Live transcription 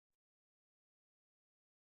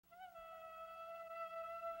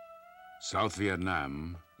South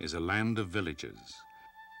Vietnam is a land of villages.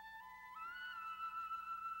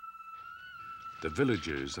 The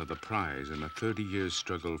villagers are the prize in a 30-year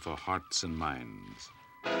struggle for hearts and minds.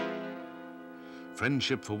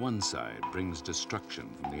 Friendship for one side brings destruction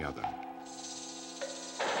from the other.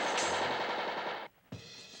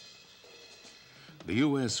 The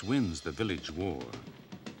U.S. wins the village war,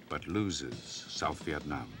 but loses South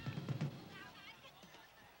Vietnam.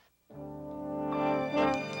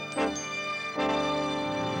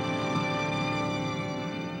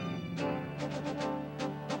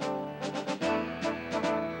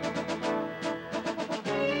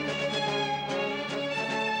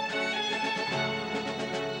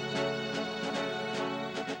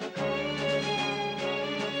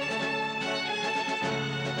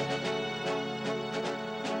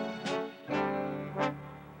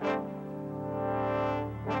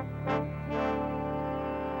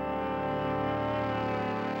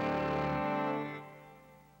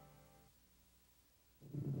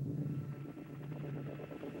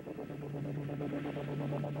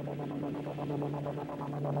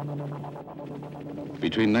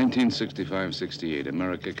 Between 1965-68,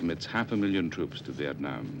 America commits 500,000 troops to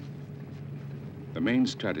Vietnam. The main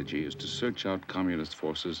strategy is to search out communist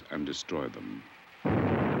forces and destroy them.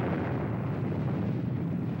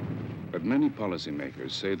 But many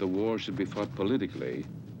policymakers say the war should be fought politically,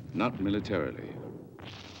 not militarily.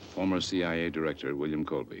 Former CIA Director William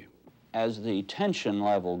Colby. As the tension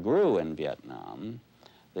level grew in Vietnam,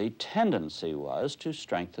 the tendency was to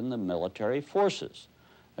strengthen the military forces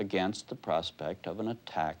against the prospect of an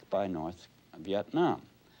attack by North Vietnam.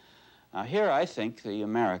 Now here I think the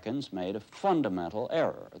Americans made a fundamental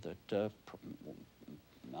error that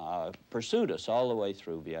pursued us all the way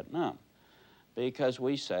through Vietnam, because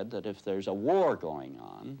we said that if there's a war going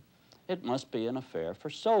on, it must be an affair for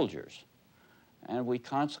soldiers. And we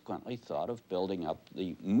consequently thought of building up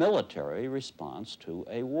the military response to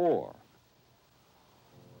a war.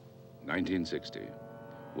 1960.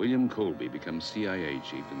 William Colby becomes CIA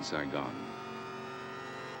chief in Saigon.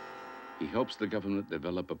 He helps the government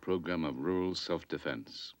develop a program of rural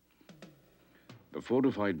self-defense. The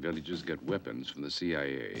fortified villages get weapons from the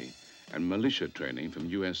CIA and militia training from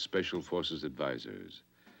U.S. Special Forces advisors.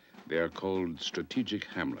 They are called strategic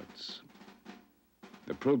hamlets.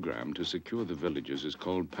 The program to secure the villages is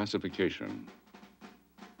called pacification.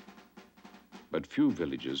 But few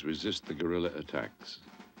villages resist the guerrilla attacks.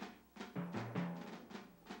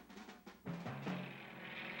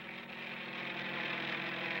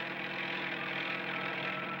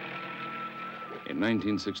 In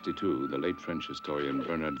 1962, the late French historian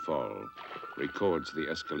Bernard Fall records the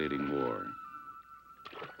escalating war.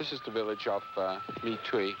 This is the village of My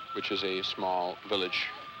Thuy, which is a small village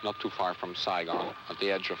not too far from Saigon, at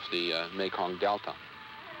the edge of the Mekong Delta.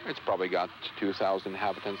 It's probably got 2,000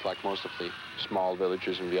 inhabitants, like most of the small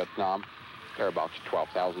villages in Vietnam. There are about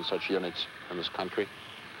 12,000 such units in this country.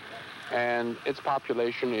 And its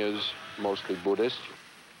population is mostly Buddhist.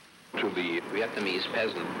 To the Vietnamese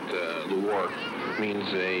peasant, the war means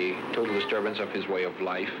a total disturbance of his way of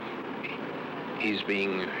life. He's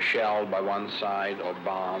being shelled by one side or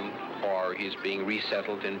bombed, or he's being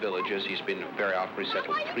resettled in villages. He's been very often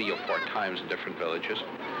resettled 3 or 4 times in different villages.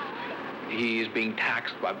 He is being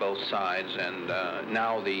taxed by both sides, and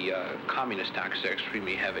now the communist taxes are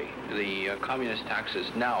extremely heavy. The communist taxes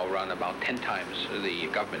now run about 10 times the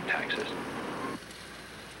government taxes.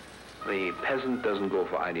 The peasant doesn't go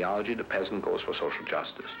for ideology, the peasant goes for social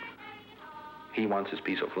justice. He wants his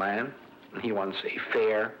piece of land, and he wants a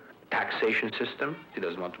fair taxation system. He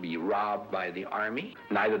doesn't want to be robbed by the army.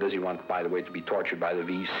 Neither does he want, by the way, to be tortured by the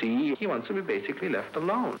VC. He wants to be basically left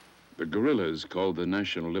alone. The guerrillas, called the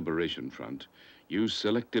National Liberation Front, use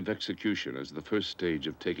selective execution as the first stage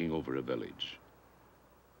of taking over a village.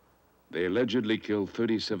 They allegedly killed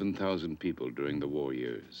 37,000 people during the war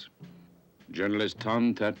years. Journalist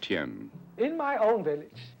Tan Tat Tien. In my own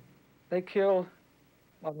village, they killed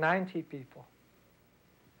about 90 people.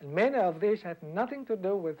 And many of these had nothing to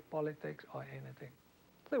do with politics or anything.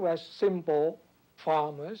 They were simple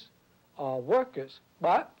farmers or workers,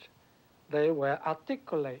 but they were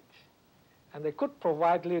articulate, and they could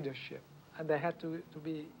provide leadership, and they had to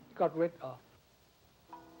be got rid of.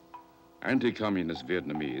 Anti-communist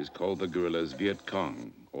Vietnamese call the guerrillas Viet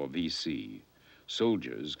Cong, or VC.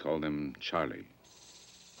 Soldiers call them Charlie.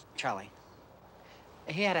 Charlie.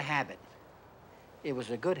 He had a habit. It was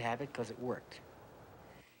a good habit because it worked.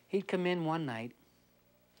 He'd come in one night,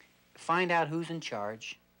 find out who's in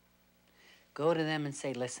charge, go to them and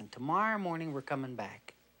say, listen, tomorrow morning we're coming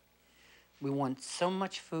back. We want so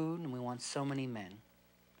much food and we want so many men.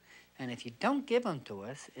 And if you don't give them to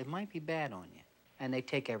us, it might be bad on you. And they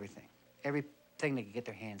take everything. Everything they could get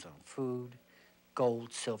their hands on. Food,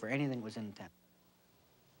 gold, silver, anything that was in the town.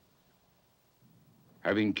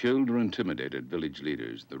 Having killed or intimidated village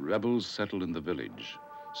leaders, the rebels settle in the village.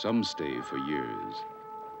 Some stay for years.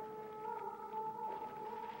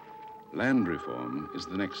 Land reform is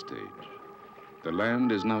the next stage. The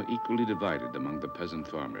land is now equally divided among the peasant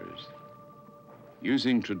farmers.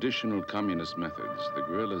 Using traditional communist methods, the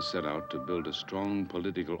guerrillas set out to build a strong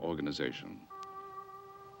political organization.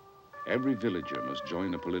 Every villager must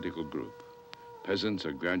join a political group. Peasants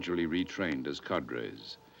are gradually retrained as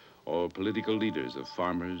cadres, or political leaders of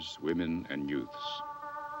farmers, women, and youths.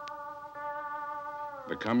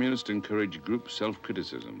 The communists encourage group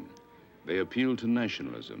self-criticism. They appeal to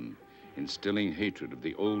nationalism, instilling hatred of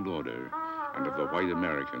the old order and of the white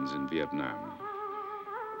Americans in Vietnam.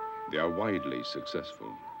 They are widely successful.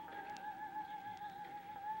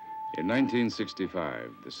 In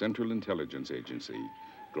 1965, the Central Intelligence Agency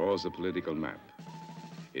draws a political map.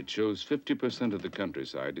 It shows 50% of the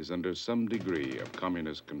countryside is under some degree of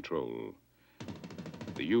communist control.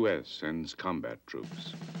 The U.S. sends combat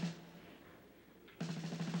troops.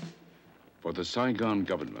 For the Saigon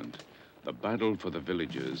government, the battle for the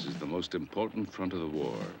villages is the most important front of the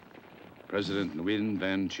war. President Nguyen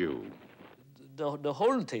Van Thieu. The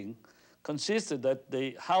whole thing consisted that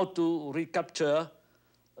how to recapture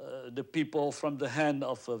the people from the hand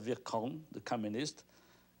of Viet Cong, the communist,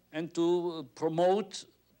 and to promote,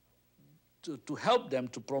 to help them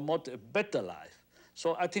to promote a better life.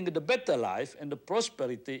 So I think the better life and the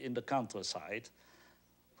prosperity in the countryside,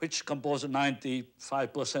 which compose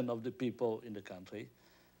 95% of the people in the country,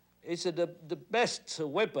 is the best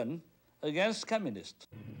weapon against communists.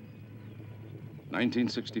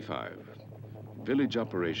 1965. Village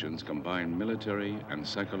operations combine military and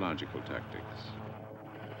psychological tactics.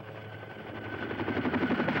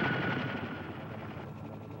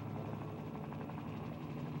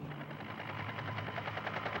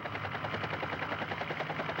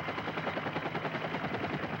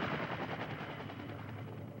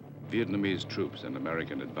 Vietnamese troops and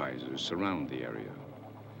American advisors surround the area.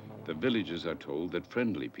 The villagers are told that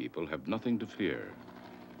friendly people have nothing to fear.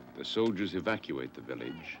 The soldiers evacuate the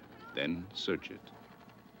village, then search it.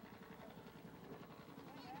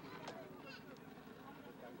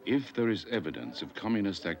 If there is evidence of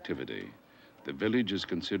communist activity, the village is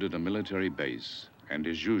considered a military base and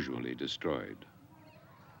is usually destroyed.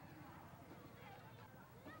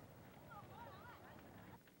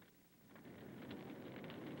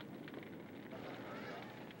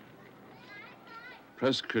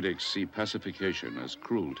 Press critics see pacification as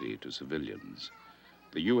cruelty to civilians.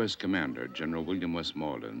 The U.S. commander, General William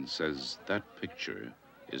Westmoreland, says that picture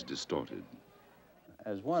is distorted.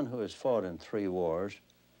 As one who has fought in 3 wars,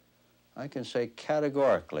 I can say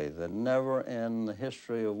categorically that never in the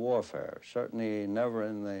history of warfare, certainly never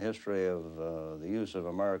in the history of the use of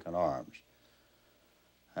American arms,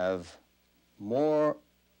 have more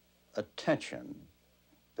attention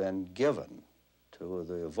been given to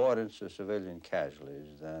the avoidance of civilian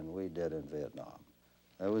casualties than we did in Vietnam.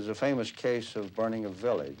 There was a famous case of burning a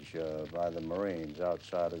village by the Marines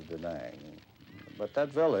outside of Da Nang. But that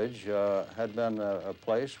village had been a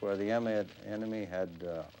place where the enemy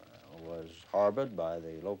was harbored by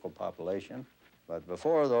the local population. But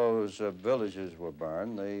before those villages were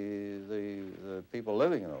burned, the people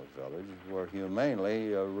living in those villages were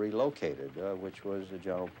humanely relocated, which was the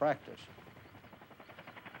general practice.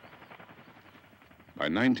 By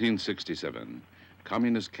 1967,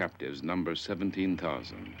 communist captives number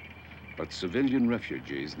 17,000, but civilian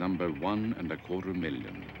refugees number 1.25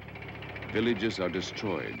 million. Villages are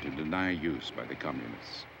destroyed to deny use by the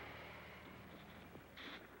communists.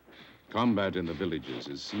 Combat in the villages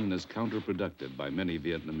is seen as counterproductive by many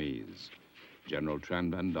Vietnamese. General Tran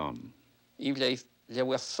Van Dom. If there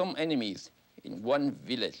were some enemies in one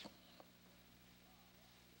village,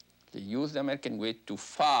 they used the American way to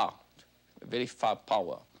very far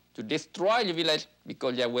power, to destroy the village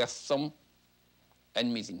because there were some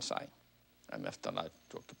enemies inside. And after that,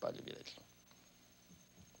 to occupy the village.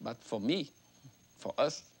 But for me, for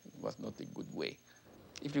us, it was not a good way.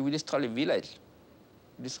 If we destroy the village,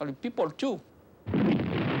 we destroy the people too.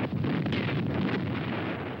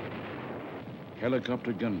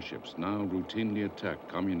 Helicopter gunships now routinely attack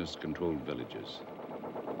communist-controlled villages.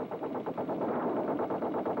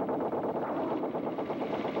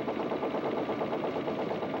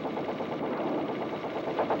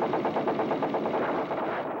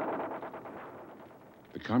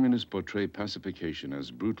 The communists portray pacification as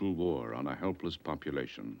brutal war on a helpless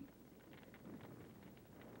population.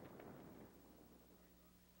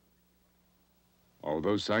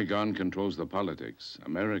 Although Saigon controls the politics,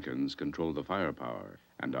 Americans control the firepower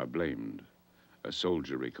and are blamed. A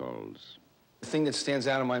soldier recalls. The thing that stands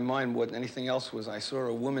out in my mind more than anything else was I saw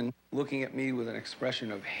a woman looking at me with an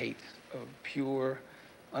expression of hate, of pure,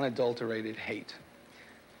 unadulterated hate.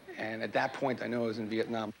 And at that point, I know I was in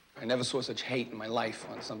Vietnam. I never saw such hate in my life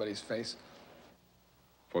on somebody's face.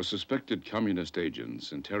 For suspected communist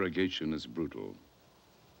agents, interrogation is brutal.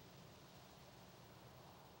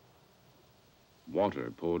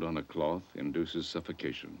 Water poured on a cloth induces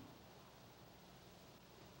suffocation.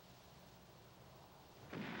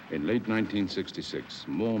 In late 1966,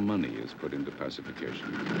 more money is put into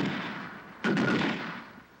pacification.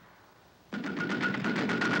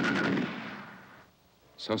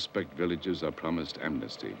 Suspect villages are promised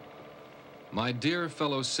amnesty. My dear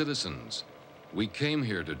fellow citizens, we came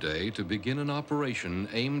here today to begin an operation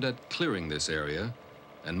aimed at clearing this area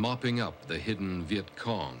and mopping up the hidden Viet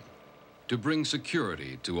Cong, to bring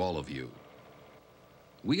security to all of you.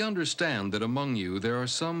 We understand that among you there are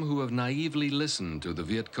some who have naively listened to the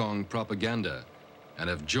Viet Cong propaganda and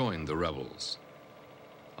have joined the rebels.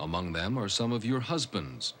 Among them are some of your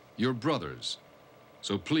husbands, your brothers.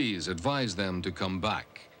 So please advise them to come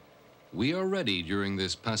back. We are ready during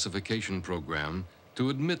this pacification program to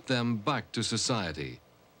admit them back to society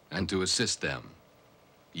and to assist them.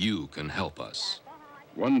 You can help us.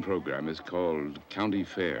 One program is called County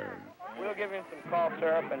Fair. We'll give him some cough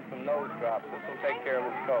syrup and some nose drops. This will take care of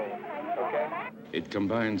his cold, okay? It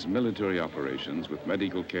combines military operations with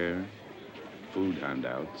medical care, food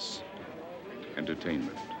handouts,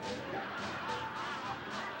 entertainment.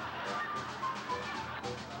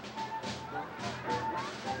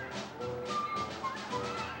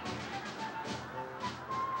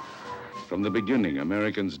 From the beginning,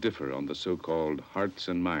 Americans differ on the so-called Hearts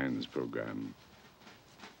and Minds program.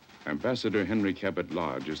 Ambassador Henry Cabot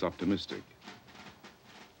Lodge is optimistic.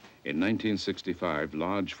 In 1965,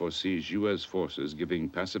 Lodge foresees U.S. forces giving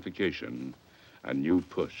pacification a new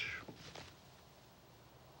push.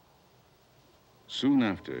 Soon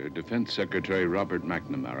after, Defense Secretary Robert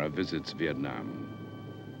McNamara visits Vietnam.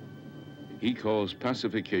 He calls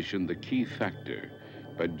pacification the key factor,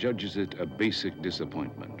 but judges it a basic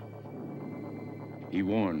disappointment. He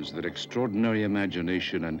warns that extraordinary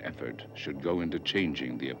imagination and effort should go into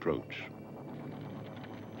changing the approach.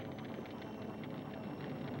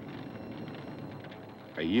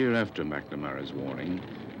 A year after McNamara's warning,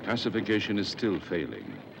 pacification is still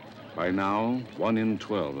failing. By now, 1 in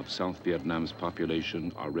 12 of South Vietnam's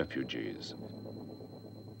population are refugees.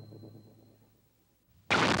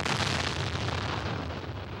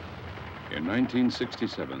 In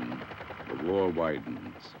 1967, the war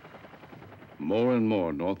widens. More and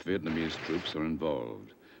more North Vietnamese troops are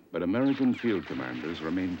involved, but American field commanders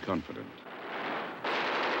remain confident.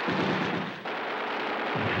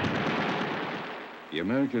 The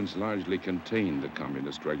Americans largely contained the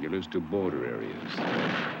communist regulars to border areas.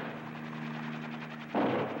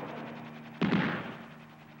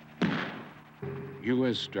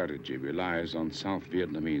 U.S. strategy relies on South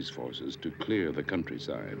Vietnamese forces to clear the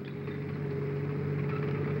countryside.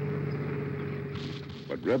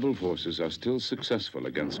 But rebel forces are still successful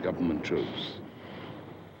against government troops.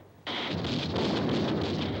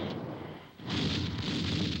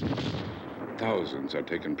 Thousands are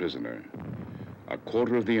taken prisoner. A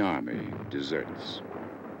quarter of the army deserts.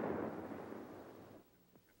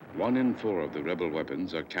 1 in 4 of the rebel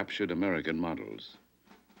weapons are captured American models.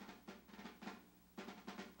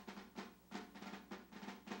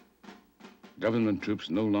 Government troops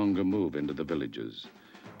no longer move into the villages.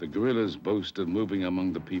 The guerrillas boast of moving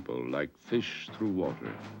among the people like fish through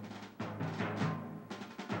water.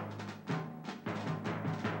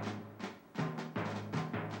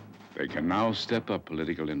 They can now step up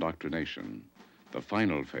political indoctrination, the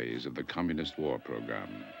final phase of the communist war program.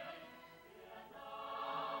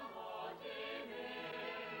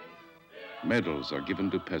 Medals are given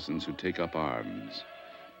to peasants who take up arms.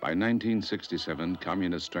 By 1967,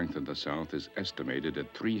 communist strength in the South is estimated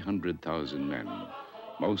at 300,000 men.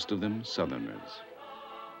 Most of them Southerners.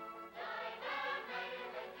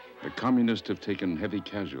 The communists have taken heavy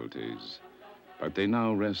casualties, but they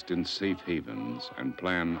now rest in safe havens and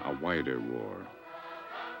plan a wider war.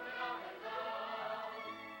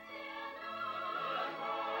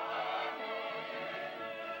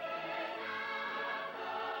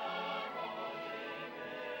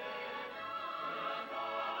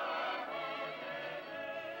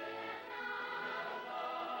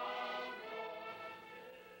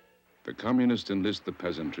 The communists enlist the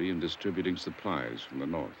peasantry in distributing supplies from the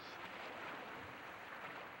north.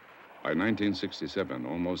 By 1967,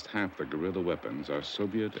 almost half the guerrilla weapons are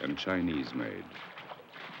Soviet and Chinese made.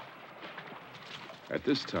 At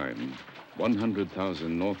this time,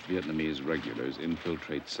 100,000 North Vietnamese regulars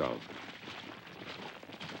infiltrate South.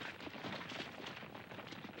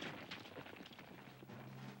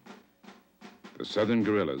 The Southern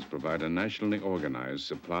guerrillas provide a nationally organized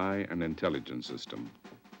supply and intelligence system.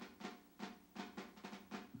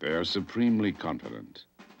 They are supremely confident.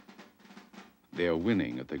 They are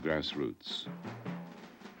winning at the grassroots.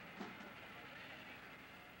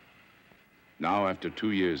 Now, after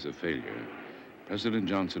 2 years of failure, President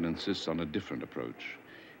Johnson insists on a different approach.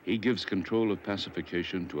 He gives control of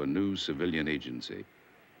pacification to a new civilian agency.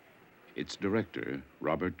 Its director,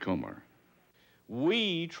 Robert Comer.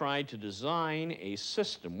 We tried to design a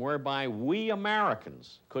system whereby we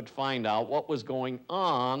Americans could find out what was going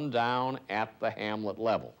on down at the hamlet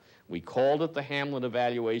level. We called it the Hamlet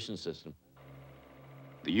Evaluation System.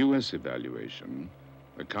 The U.S. evaluation,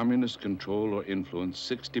 the communists control or influence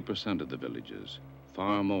 60% of the villages,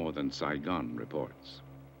 far more than Saigon reports.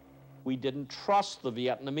 We didn't trust the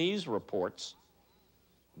Vietnamese reports.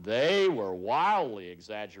 They were wildly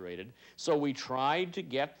exaggerated, so we tried to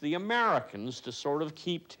get the Americans to sort of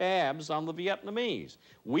keep tabs on the Vietnamese.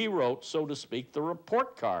 We wrote, so to speak, the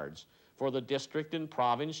report cards for the district and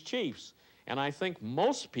province chiefs. And I think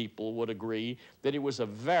most people would agree that it was a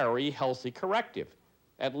very healthy corrective.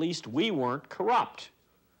 At least we weren't corrupt.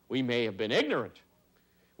 We may have been ignorant.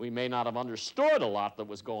 We may not have understood a lot that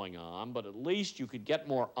was going on, but at least you could get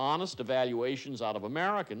more honest evaluations out of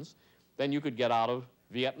Americans than you could get out of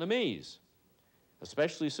Vietnamese,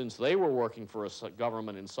 especially since they were working for a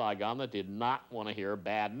government in Saigon that did not want to hear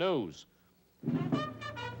bad news.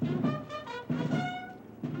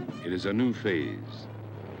 It is a new phase.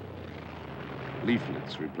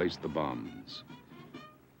 Leaflets replace the bombs.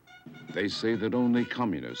 They say that only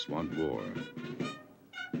communists want war.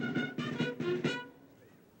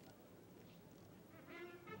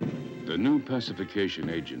 The new pacification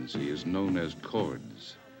agency is known as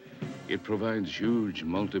CORDS. It provides huge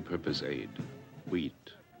multi-purpose aid: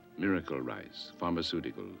 wheat, miracle rice,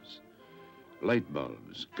 pharmaceuticals, light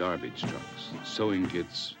bulbs, garbage trucks, sewing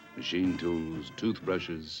kits, machine tools,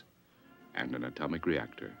 toothbrushes, and an atomic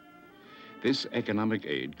reactor. This economic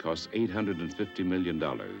aid costs $850 million,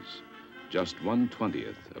 just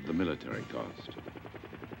 1/20th of the military cost.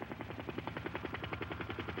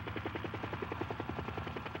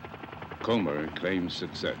 Comer claims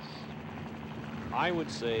success. I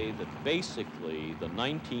would say that basically the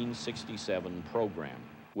 1967 program,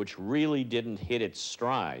 which really didn't hit its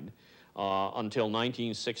stride until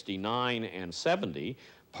 1969 and 70,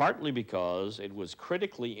 partly because it was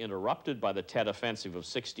critically interrupted by the Tet Offensive of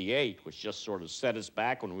 '68, which just sort of set us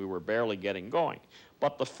back when we were barely getting going.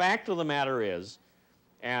 But the fact of the matter is,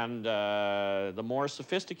 and the more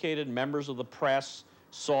sophisticated members of the press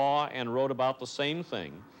saw and wrote about the same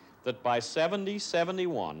thing, that by 70,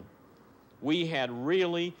 71, we had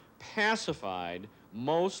really pacified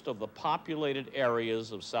most of the populated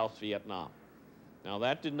areas of South Vietnam. Now,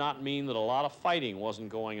 that did not mean that a lot of fighting wasn't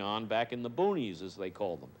going on back in the boonies, as they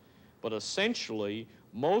called them. But essentially,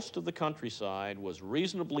 most of the countryside was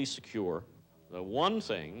reasonably secure. The one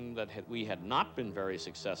thing that we had not been very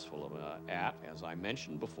successful at, as I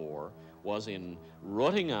mentioned before, was in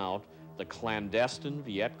rooting out the clandestine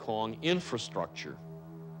Viet Cong infrastructure,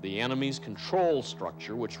 the enemy's control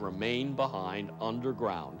structure, which remained behind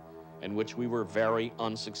underground, and which we were very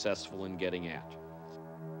unsuccessful in getting at.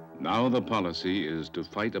 Now the policy is to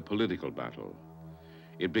fight a political battle.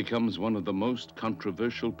 It becomes one of the most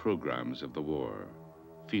controversial programs of the war,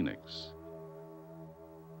 Phoenix.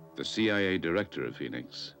 The CIA director of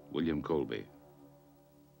Phoenix, William Colby.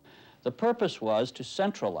 The purpose was to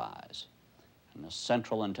centralize, in a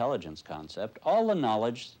central intelligence concept, all the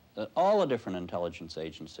knowledge that all the different intelligence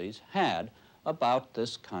agencies had about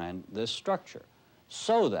this structure,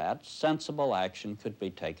 so that sensible action could be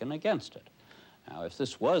taken against it. Now, if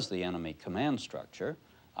this was the enemy command structure,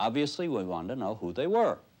 obviously we wanted to know who they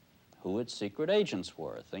were, who its secret agents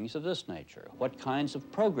were, things of this nature, what kinds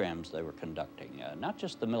of programs they were conducting, not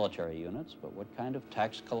just the military units, but what kind of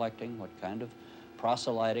tax collecting, what kind of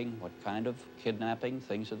proselyting, what kind of kidnapping,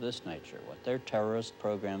 things of this nature, what their terrorist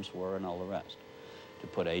programs were, and all the rest. To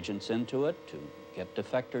put agents into it, to get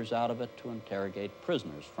defectors out of it, to interrogate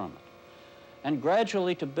prisoners from it, and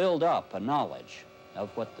gradually to build up a knowledge of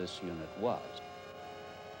what this unit was.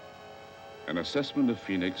 An assessment of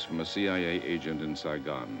Phoenix from a CIA agent in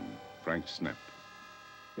Saigon, Frank Snepp.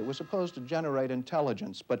 It was supposed to generate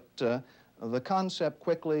intelligence, but the concept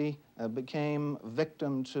quickly became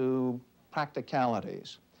victim to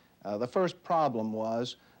practicalities. The first problem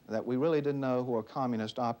was that we really didn't know who a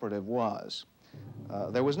communist operative was.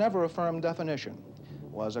 There was never a firm definition.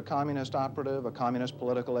 Was a communist operative, a communist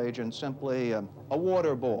political agent, simply a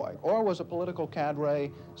water boy? Or was a political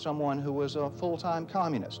cadre someone who was a full-time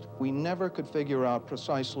communist? We never could figure out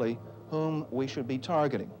precisely whom we should be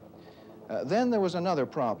targeting. Then there was another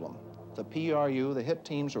problem. The PRU, the hit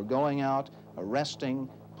teams, were going out, arresting,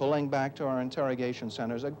 pulling back to our interrogation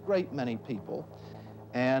centers a great many people.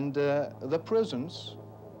 And the prisons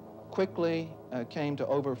quickly came to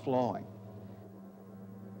overflowing.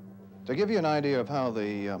 To give you an idea of how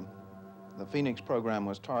the Phoenix program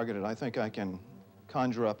was targeted, I think I can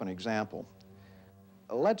conjure up an example.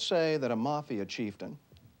 Let's say that a mafia chieftain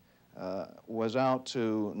was out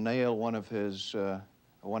to nail one of his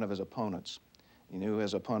opponents. He knew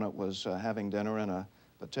his opponent was having dinner in a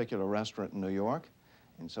particular restaurant in New York,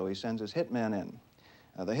 and so he sends his hitmen in.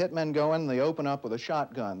 The hitmen go in, they open up with a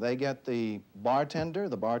shotgun. They get the bartender,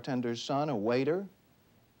 the bartender's son, a waiter.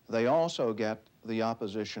 They also get the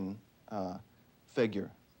opposition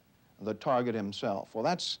figure, the target himself. Well,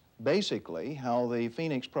 that's basically how the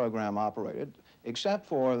Phoenix program operated, except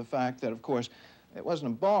for the fact that, of course, it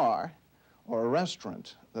wasn't a bar or a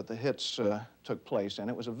restaurant that the hits took place in.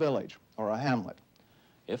 It was a village or a hamlet.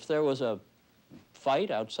 If there was a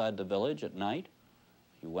fight outside the village at night,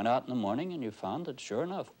 you went out in the morning and you found that, sure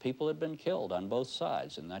enough, people had been killed on both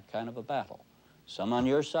sides in that kind of a battle. Some on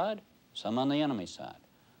your side, some on the enemy side.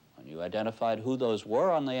 When you identified who those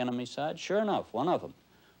were on the enemy side, sure enough, one of them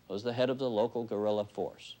was the head of the local guerrilla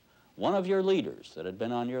force. One of your leaders that had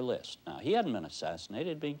been on your list. Now, he hadn't been assassinated,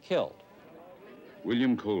 he'd been killed.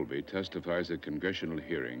 William Colby testifies at congressional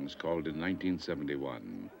hearings called in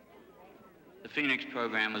 1971. The Phoenix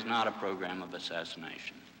program was not a program of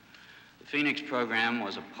assassination. The Phoenix program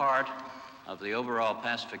was a part of the overall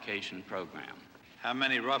pacification program. How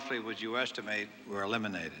many roughly would you estimate were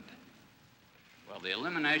eliminated? Well, the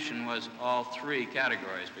elimination was all three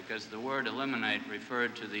categories because the word eliminate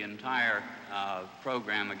referred to the entire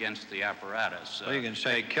program against the apparatus. Well, you can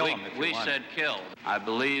say kill them if you want. We said kill. I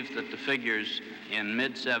believe that the figures in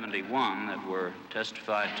mid-71 that were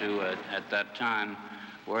testified to at that time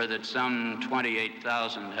were that some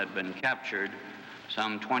 28,000 had been captured,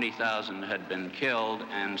 some 20,000 had been killed,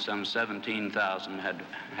 and some 17,000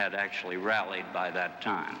 had actually rallied by that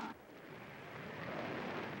time.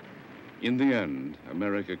 In the end,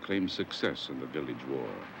 America claimed success in the village war.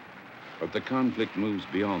 But the conflict moves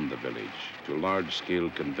beyond the village to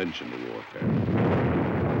large-scale conventional warfare.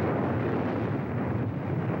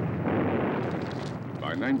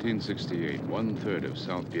 By 1968, 1/3 of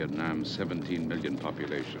South Vietnam's 17 million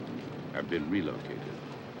population have been relocated.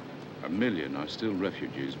 1 million are still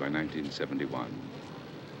refugees by 1971.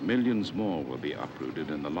 Millions more will be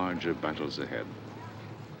uprooted in the larger battles ahead.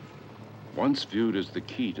 Once viewed as the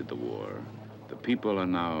key to the war, the people are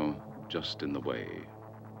now just in the way.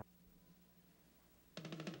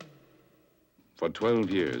 For 12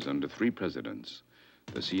 years, under 3 presidents,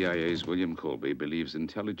 the CIA's William Colby believes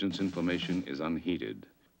intelligence information is unheeded.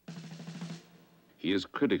 He is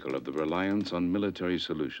critical of the reliance on military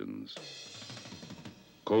solutions.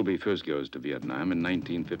 Colby first goes to Vietnam in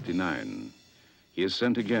 1959. He is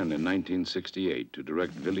sent again in 1968 to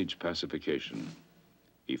direct village pacification.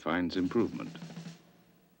 He finds improvement.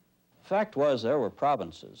 Fact was, there were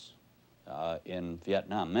provinces in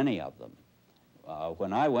Vietnam, many of them.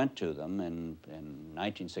 When I went to them in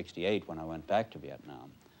 1968, when I went back to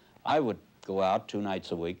Vietnam, I would go out 2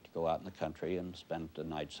 nights a week to go out in the country and spend the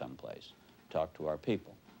night someplace, talk to our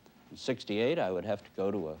people. In 68, I would have to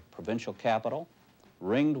go to a provincial capital,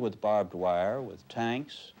 ringed with barbed wire, with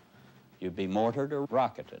tanks. You'd be mortared or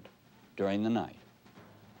rocketed during the night.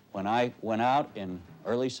 When I went out in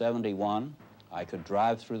early 71, I could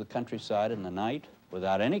drive through the countryside in the night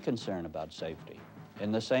without any concern about safety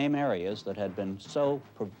in the same areas that had been so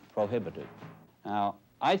prohibited. Now,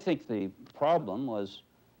 I think the problem was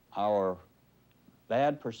our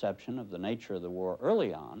bad perception of the nature of the war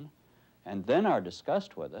early on, and then our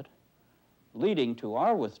disgust with it, leading to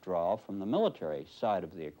our withdrawal from the military side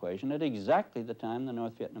of the equation at exactly the time the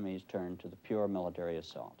North Vietnamese turned to the pure military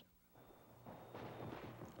assault.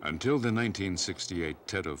 Until the 1968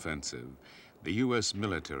 Tet Offensive, the U.S.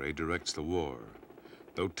 military directs the war.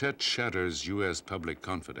 Though Tet shatters U.S. public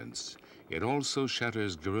confidence, it also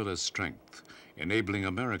shatters guerrilla strength, enabling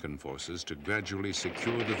American forces to gradually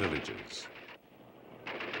secure the villages.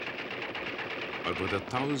 But with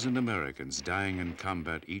 1,000 Americans dying in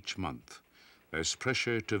combat each month, there's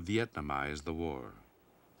pressure to Vietnamize the war.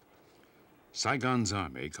 Saigon's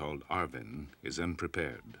army, called ARVN, is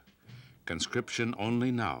unprepared. Conscription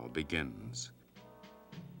only now begins.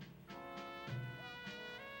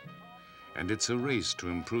 And it's a race to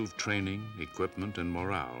improve training, equipment, and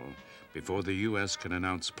morale before the U.S. can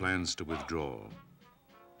announce plans to withdraw.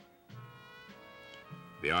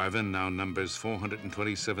 The ARVN now numbers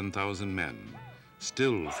 427,000 men,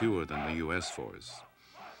 still fewer than the U.S. force.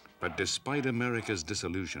 But despite America's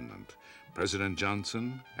disillusionment, President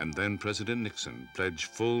Johnson and then President Nixon pledged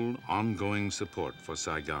full, ongoing support for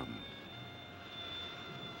Saigon.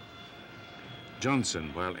 Johnson,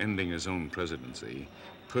 while ending his own presidency,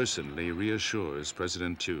 personally reassures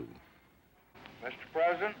President Thieu. Mr.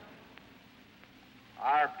 President,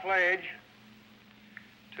 our pledge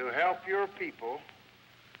to help your people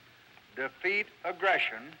defeat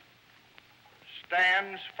aggression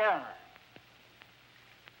stands firm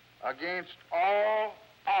against all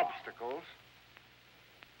obstacles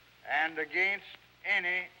and against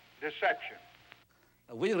any deception.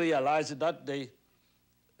 We realized that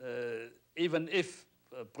even if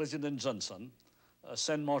President Johnson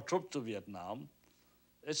sent more troops to Vietnam,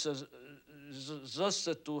 it's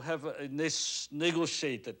just to have a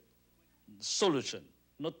negotiated solution,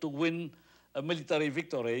 not to win a military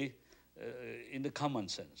victory in the common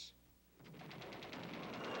sense.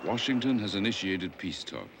 Washington has initiated peace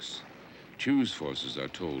talks. Thieu's forces are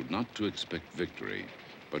told not to expect victory,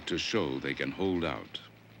 but to show they can hold out.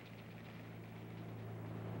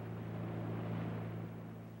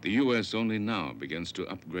 The U.S. only now begins to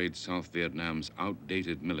upgrade South Vietnam's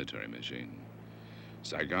outdated military machine.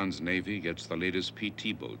 Saigon's Navy gets the latest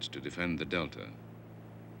PT boats to defend the Delta.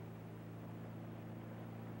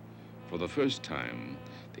 For the first time,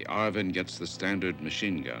 the ARVN gets the standard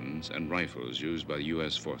machine guns and rifles used by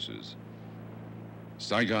U.S. forces.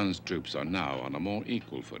 Saigon's troops are now on a more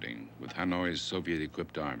equal footing with Hanoi's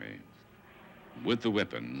Soviet-equipped army. With the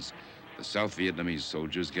weapons, the South Vietnamese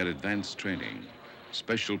soldiers get advanced training.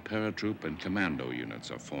 Special paratroop and commando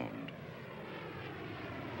units are formed.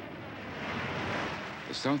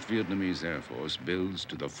 The South Vietnamese Air Force builds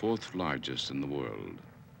to the 4th largest in the world.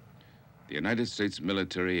 The United States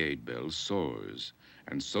military aid bill soars,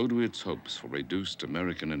 and so do its hopes for reduced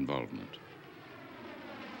American involvement.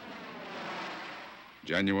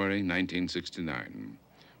 January 1969,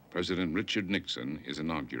 President Richard Nixon is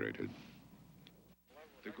inaugurated.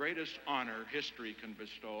 The greatest honor history can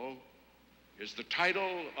bestow is the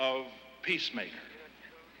title of Peacemaker.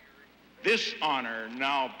 This honor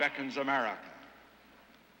now beckons America,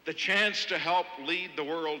 the chance to help lead the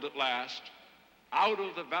world at last out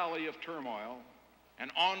of the valley of turmoil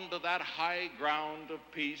and onto that high ground of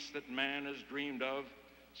peace that man has dreamed of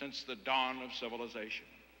since the dawn of civilization.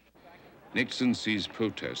 Nixon sees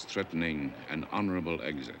protests threatening an honorable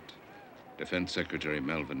exit. Defense Secretary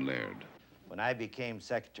Melvin Laird. When I became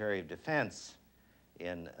Secretary of Defense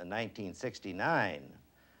in 1969,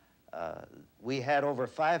 we had over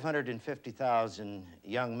 550,000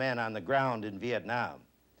 young men on the ground in Vietnam.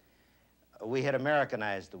 We had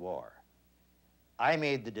Americanized the war. I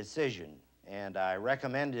made the decision, and I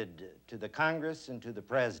recommended to the Congress and to the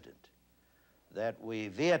President that we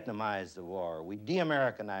Vietnamize the war, we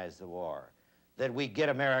de-Americanize the war, that we get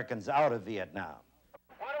Americans out of Vietnam.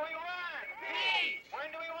 What do we want? Peace! When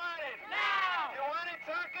do we want it? Now! You want it?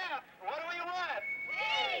 Talk up! What do we want?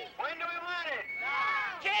 Peace! When do we want it?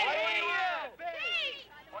 Now! Can't what do we want? Peace!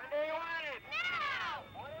 When do we want it? Now!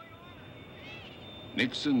 What do we want?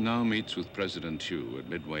 Nixon now meets with President Thieu at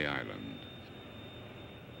Midway Island.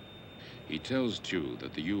 He tells Thieu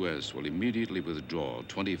that the U.S. will immediately withdraw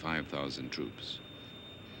 25,000 troops.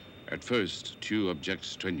 At first, Thieu objects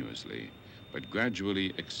strenuously, but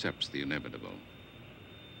gradually accepts the inevitable.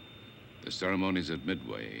 The ceremonies at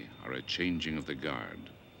Midway are a changing of the guard.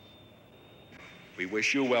 We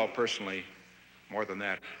wish you well personally. More than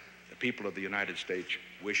that, the people of the United States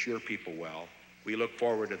wish your people well. We look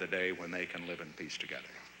forward to the day when they can live in peace together.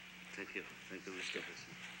 Thank you. Thank you, Mr.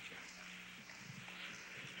 President.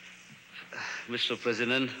 Mr.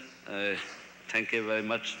 President, thank you very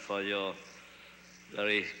much for your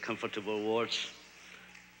very comfortable words.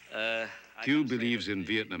 Thieu believes in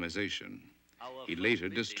Vietnamization. He later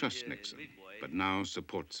distrusts Nixon, but now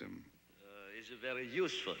supports him. It's very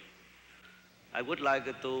useful. I would like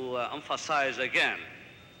to emphasize again,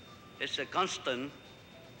 it's a constant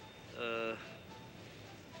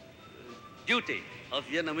duty of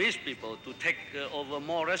Vietnamese people to take over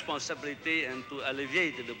more responsibility and to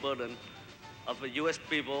alleviate the burden of the U.S.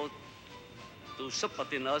 people to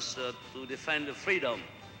supporting us to defend the freedom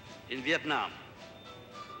in Vietnam.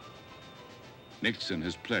 Nixon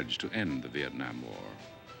has pledged to end the Vietnam War,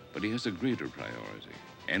 but he has a greater priority,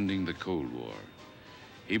 ending the Cold War.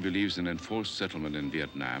 He believes an enforced settlement in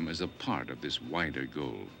Vietnam is a part of this wider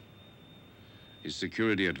goal. His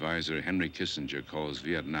security advisor, Henry Kissinger, calls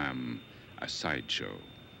Vietnam a sideshow.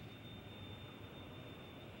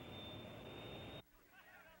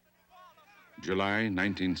 July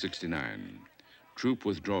 1969. Troop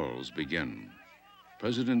withdrawals begin.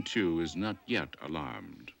 President Thieu is not yet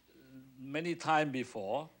alarmed. Many times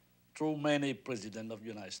before, through many presidents of the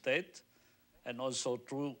United States, and also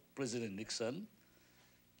through President Nixon,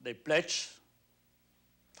 they pledged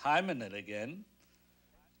time and again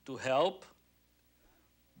to help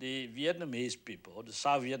the Vietnamese people, the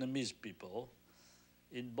South Vietnamese people,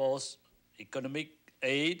 in both economic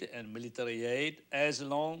aid and military aid, as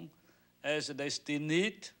long as they still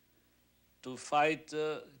need to fight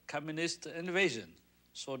communist invasion.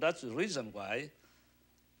 So that's the reason why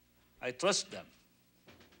I trust them.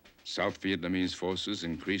 South Vietnamese forces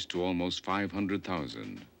increased to almost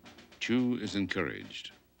 500,000. Thieu is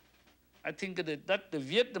encouraged. I think that the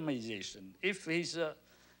Vietnamization, if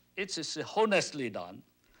it's honestly done,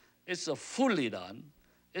 it's fully done,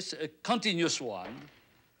 it's a continuous one,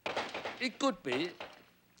 it could be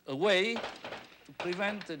a way to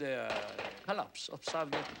prevent the collapse of South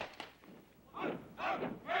Vietnam.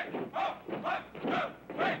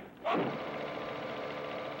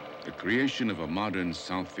 The creation of a modern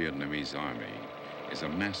South Vietnamese army is a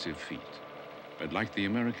massive feat, but like the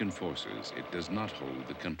American forces, it does not hold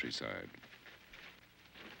the countryside.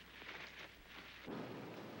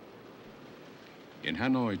 In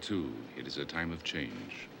Hanoi, too, it is a time of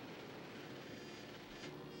change.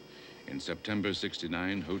 In September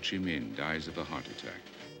 '69, Ho Chi Minh dies of a heart attack.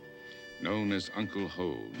 Known as Uncle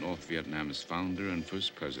Ho, North Vietnam's founder and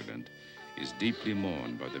first president, is deeply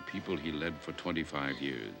mourned by the people he led for 25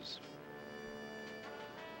 years.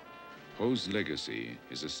 Ho's legacy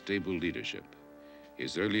is a stable leadership.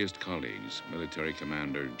 His earliest colleagues, military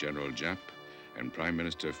commander General Giap and Prime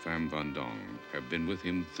Minister Pham Van Dong, have been with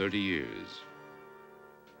him 30 years.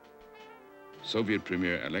 Soviet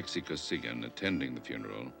Premier Alexei Kosygin, attending the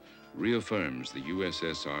funeral, reaffirms the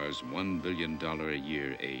USSR's $1 billion a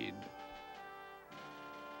year aid.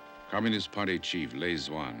 Communist Party chief Lê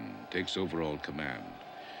Duan takes overall command.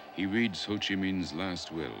 He reads Ho Chi Minh's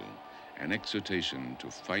last will, an exhortation to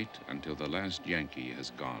fight until the last Yankee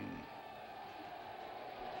has gone.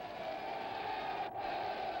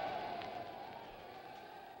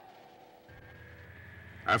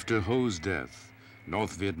 After Ho's death,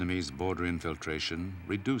 North Vietnamese border infiltration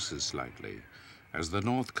reduces slightly as the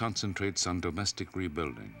North concentrates on domestic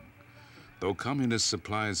rebuilding. Though communist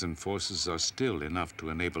supplies and forces are still enough to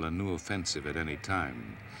enable a new offensive at any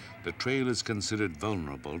time, the trail is considered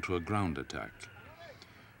vulnerable to a ground attack.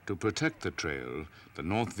 To protect the trail, the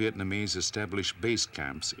North Vietnamese establish base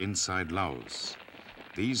camps inside Laos.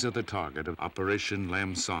 These are the target of Operation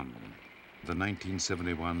Lam Son, the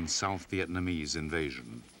 1971 South Vietnamese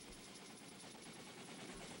invasion.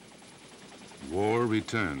 War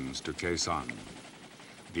returns to Khe Sanh.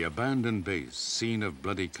 The abandoned base, scene of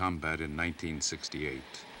bloody combat in 1968,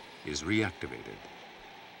 is reactivated.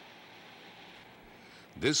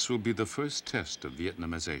 This will be the first test of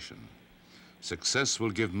Vietnamization. Success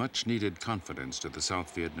will give much-needed confidence to the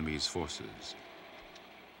South Vietnamese forces.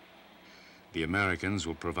 The Americans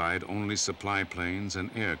will provide only supply planes and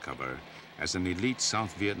air cover as an elite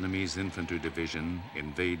South Vietnamese infantry division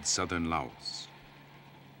invades southern Laos.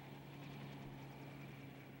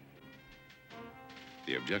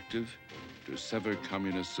 The objective, to sever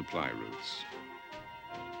communist supply routes.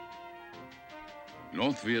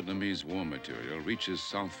 North Vietnamese war material reaches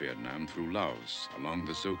South Vietnam through Laos along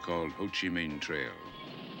the so-called Ho Chi Minh Trail.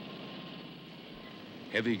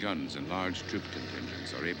 Heavy guns and large troop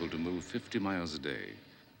contingents are able to move 50 miles a day.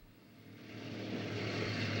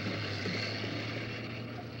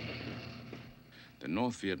 The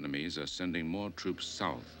North Vietnamese are sending more troops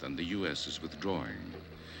south than the U.S. is withdrawing.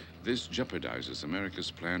 This jeopardizes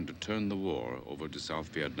America's plan to turn the war over to South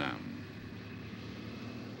Vietnam.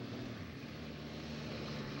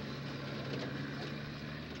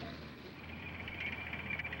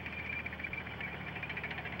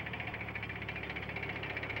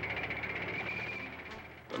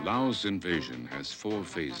 The Laos invasion has 4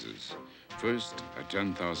 phases. First, a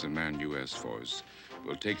 10,000-man U.S. force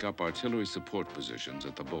will take up artillery support positions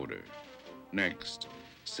at the border. Next,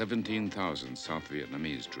 17,000 South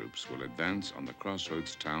Vietnamese troops will advance on the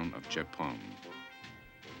crossroads town of Chep Hong.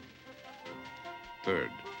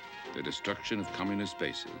 Third, the destruction of communist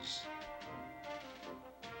bases.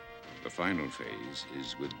 The final phase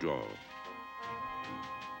is withdrawal.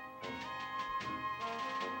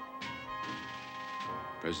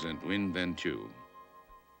 President Nguyen Van Thieu.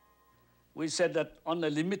 We said that on a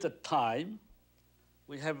limited time,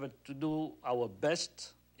 we have to do our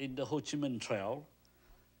best in the Ho Chi Minh Trail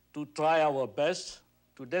to try our best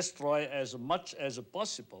to destroy as much as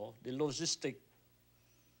possible the logistic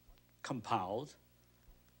compound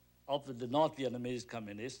of the North Vietnamese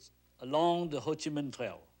communists along the Ho Chi Minh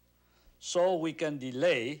Trail, so we can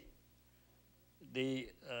delay the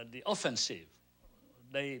offensive.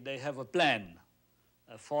 They have a plan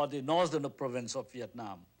for the northern province of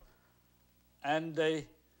Vietnam, and they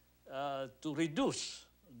to reduce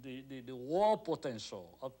the war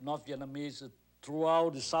potential of North Vietnamese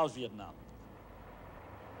throughout the South Vietnam.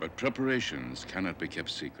 But preparations cannot be kept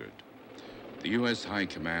secret. The U.S. High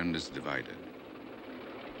Command is divided.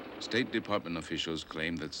 State Department officials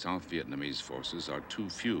claim that South Vietnamese forces are too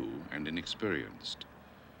few and inexperienced,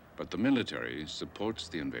 but the military supports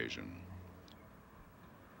the invasion.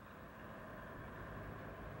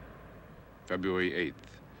 February 8th,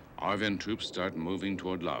 ARVN troops start moving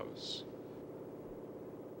toward Laos.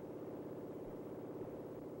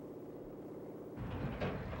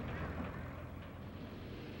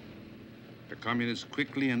 The communists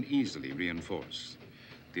quickly and easily reinforce.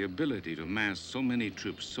 The ability to mass so many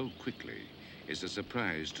troops so quickly is a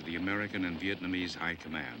surprise to the American and Vietnamese High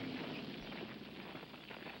Command.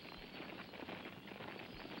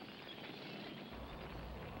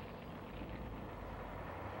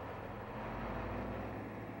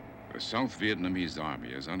 The South Vietnamese army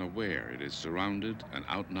is unaware it is surrounded and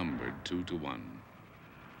outnumbered 2 to 1.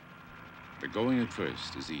 The going at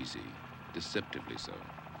first is easy, deceptively so.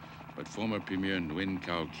 But former Premier Nguyen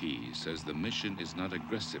Cao Ky says the mission is not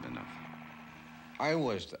aggressive enough. I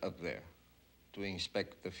was up there to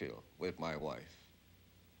inspect the field with my wife.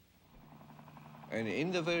 And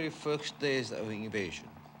in the very first days of invasion,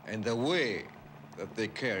 and the way that they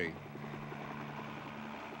carry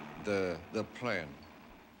the plan,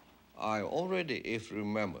 I already, if you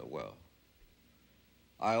remember well,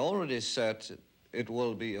 I already said it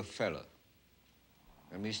will be a failure.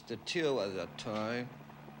 And Mr. Thieu at that time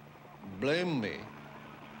blamed me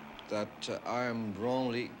that I am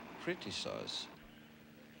wrongly criticized.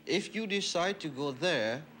 If you decide to go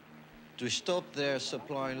there to stop their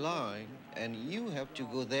supply line, and you have to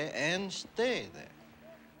go there and stay there.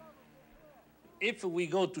 If we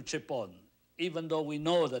go to Chepon, even though we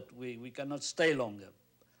know that we cannot stay longer,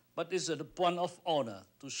 but it's a point of honor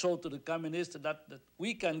to show to the communists that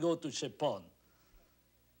we can go to Chepon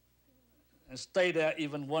and stay there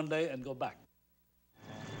even one day and go back.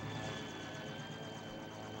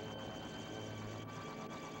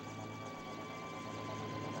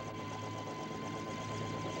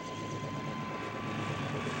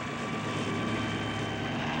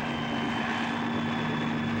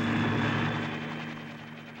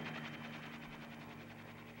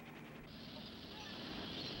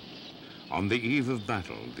 On the eve of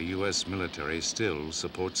battle, the U.S. military still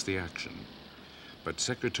supports the action. But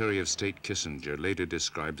Secretary of State Kissinger later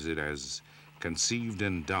describes it as conceived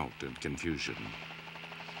in doubt and confusion.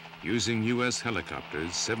 Using U.S.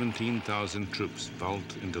 helicopters, 17,000 troops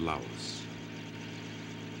vault into Laos.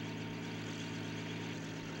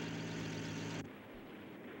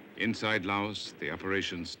 Inside Laos, the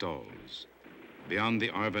operation stalls. Beyond the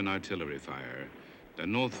ARVN artillery fire, the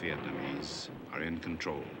North Vietnamese are in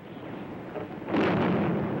control.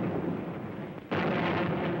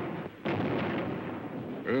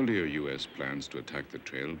 Earlier U.S. plans to attack the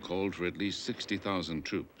trail called for at least 60,000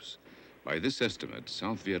 troops. By this estimate,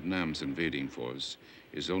 South Vietnam's invading force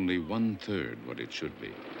is only 1/3 what it should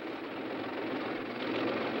be.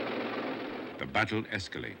 The battle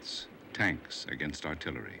escalates, tanks against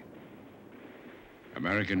artillery.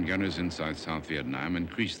 American gunners inside South Vietnam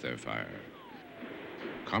increase their fire.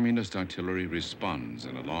 Communist artillery responds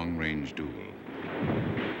in a long-range duel.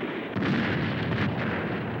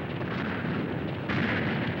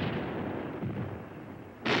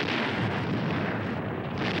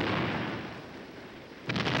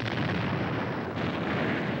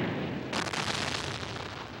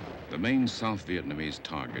 The main South Vietnamese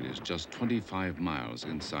target is just 25 miles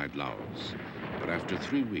inside Laos, but after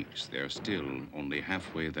 3 weeks, they're still only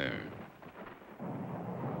halfway there.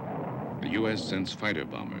 The U.S. sends fighter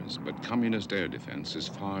bombers, but communist air defense is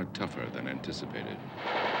far tougher than anticipated.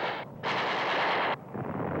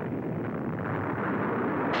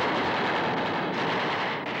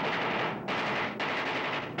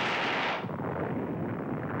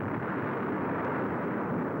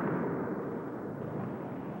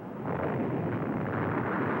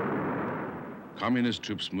 Communist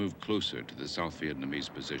troops move closer to the South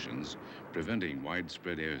Vietnamese positions, preventing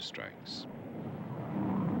widespread airstrikes.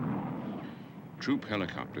 Troop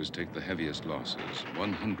helicopters take the heaviest losses.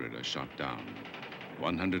 100 are shot down.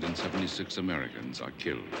 176 Americans are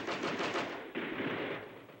killed.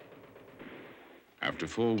 After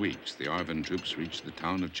After 4 weeks, the ARVN troops reached the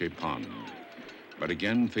town of Chepon, but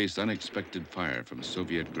again faced unexpected fire from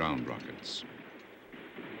Soviet ground rockets.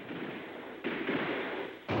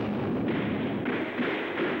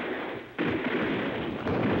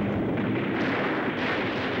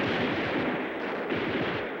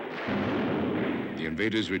 The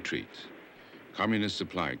invaders retreat. Communist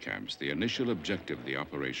supply camps, the initial objective of the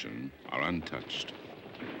operation, are untouched.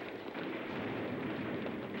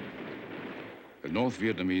 The North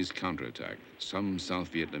Vietnamese counterattack. Some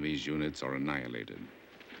South Vietnamese units are annihilated.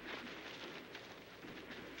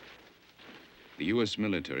 The U.S.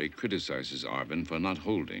 military criticizes ARVN for not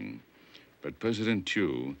holding, but President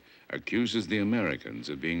Thieu accuses the Americans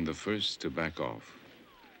of being the first to back off.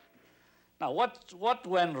 Now, what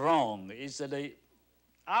went wrong is that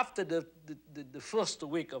after the first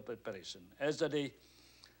week of operation, as the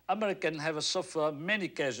Americans have suffered many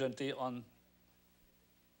casualties on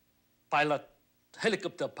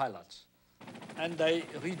helicopter pilots, and they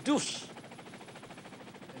reduce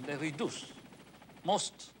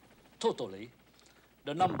most totally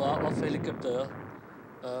the number of helicopter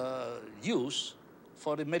used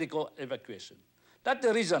for the medical evacuation. That's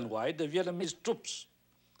the reason why the Vietnamese troops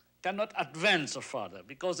cannot advance further,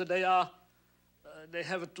 because they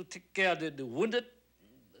have to take care of the wounded,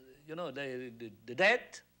 you know, the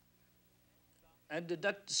dead, and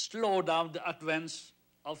that slow down the advance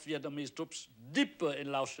of Vietnamese troops deeper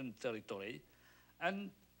in Laotian territory,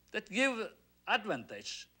 and that give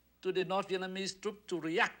advantage to the North Vietnamese troops to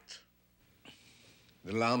react.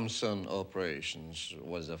 The Lam Son operations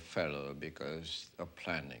was a failure because of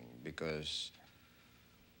planning, because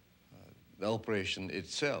the operation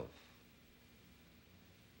itself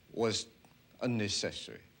was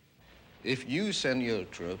unnecessary. If you send your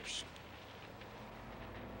troops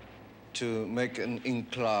to make an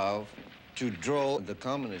enclave to draw the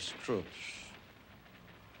communist troops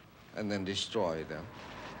and then destroy them,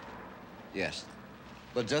 yes.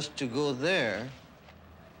 But just to go there,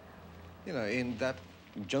 you know, in that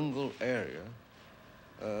jungle area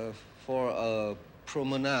for a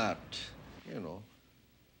promenade, you know,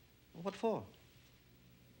 what for?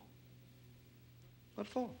 What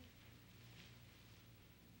for?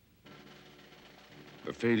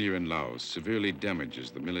 The failure in Laos severely damages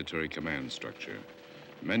the military command structure.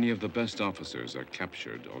 Many of the best officers are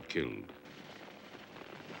captured or killed.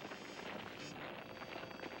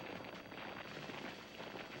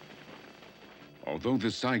 Although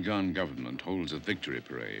the Saigon government holds a victory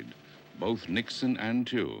parade, both Nixon and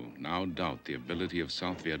Thieu now doubt the ability of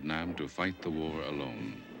South Vietnam to fight the war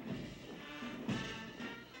alone.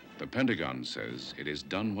 The Pentagon says it has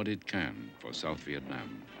done what it can for South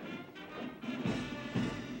Vietnam.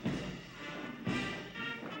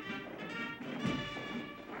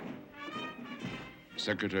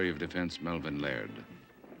 Secretary of Defense Melvin Laird.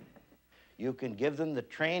 You can give them the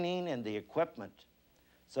training and the equipment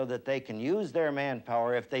so that they can use their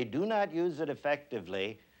manpower. If they do not use it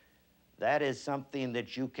effectively, that is something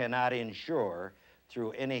that you cannot ensure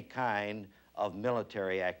through any kind of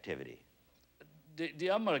military activity. The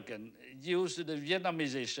American used the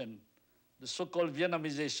Vietnamization, the so-called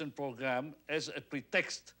Vietnamization program, as a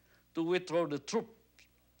pretext to withdraw the troops,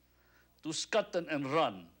 to scatter and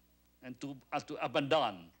run, and to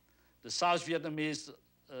abandon the South Vietnamese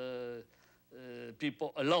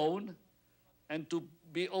people alone, and to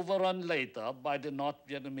be overrun later by the North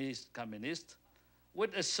Vietnamese communists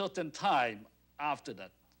with a certain time after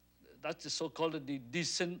that. That's the so-called the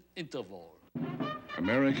decent interval.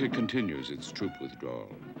 America continues its troop withdrawal,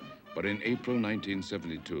 but in April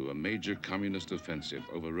 1972, a major communist offensive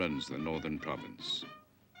overruns the northern province.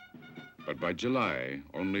 But by July,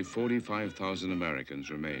 only 45,000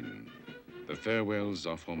 Americans remain. The farewells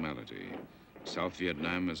are formality. South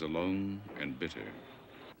Vietnam is alone and bitter.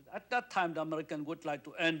 At that time, the Americans would like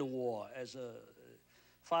to end the war as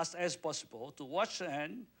fast as possible, to wash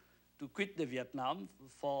hands, to quit the Vietnam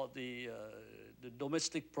for the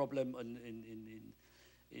domestic problem in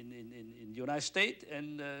the United States,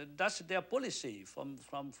 and that's their policy from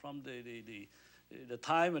the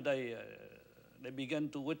time they began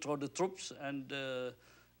to withdraw the troops and to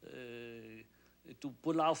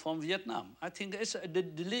pull out from Vietnam. I think it's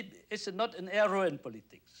not an error in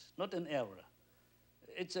politics, not an error.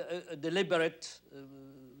 It's a deliberate,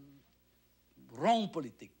 wrong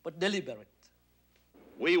politics, but deliberate.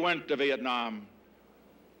 We went to Vietnam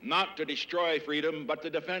not to destroy freedom, but to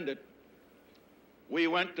defend it. We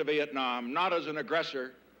went to Vietnam not as an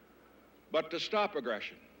aggressor, but to stop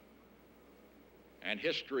aggression. And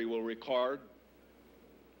history will record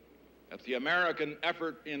that the American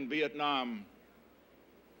effort in Vietnam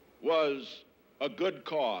was a good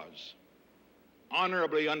cause.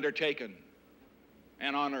 honorably undertaken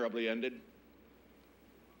and honorably ended.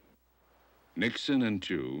 Nixon and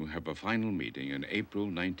Thieu have a final meeting in April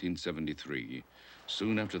 1973,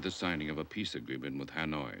 soon after the signing of a peace agreement with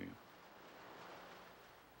Hanoi.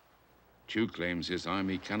 Thieu claims his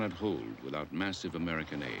army cannot hold without massive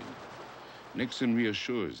American aid. Nixon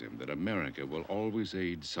reassures him that America will always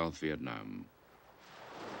aid South Vietnam.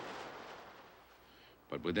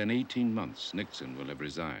 But within 18 months, Nixon will have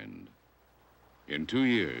resigned. In 2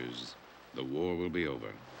 years, the war will be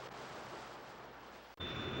over.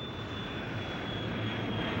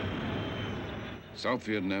 South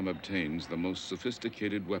Vietnam obtains the most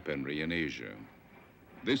sophisticated weaponry in Asia.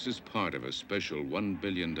 This is part of a special $1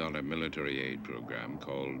 billion military aid program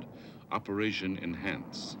called Operation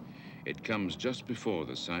Enhance. It comes just before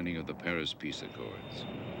the signing of the Paris Peace Accords.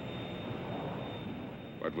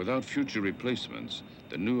 But without future replacements,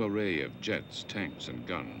 the new array of jets, tanks, and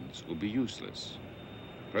guns will be useless.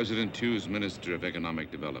 President Thieu's Minister of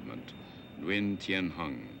Economic Development, Nguyen Thien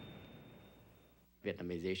Hung.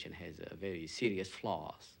 Vietnamization has very serious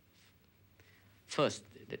flaws. First,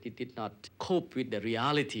 that it did not cope with the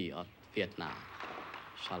reality of Vietnam.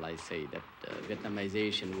 Shall I say that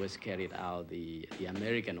Vietnamization was carried out the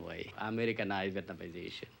American way, Americanized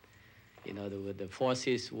Vietnamization. In other words, the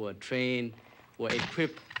forces were trained, were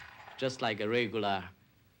equipped just like a regular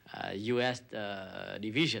U.S.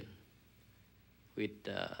 division with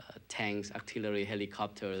tanks, artillery,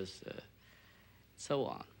 helicopters, so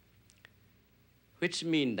on. Which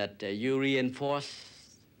means that you reinforce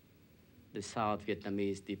the South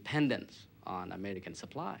Vietnamese dependence on American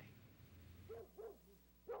supply.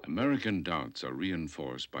 American doubts are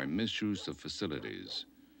reinforced by misuse of facilities.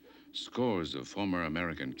 Scores of former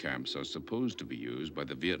American camps are supposed to be used by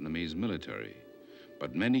the Vietnamese military,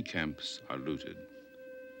 but many camps are looted.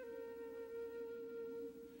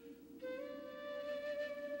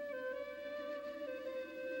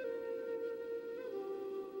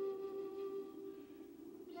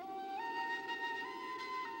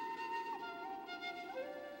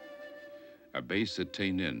 A base at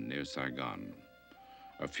Tay Ninh near Saigon.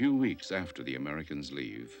 A few weeks after the Americans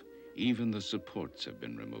leave, even the supports have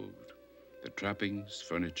been removed. The trappings,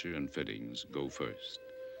 furniture, and fittings go first.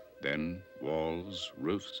 Then walls,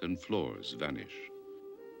 roofs, and floors vanish.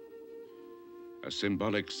 A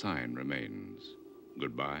symbolic sign remains.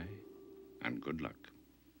 Goodbye and good luck.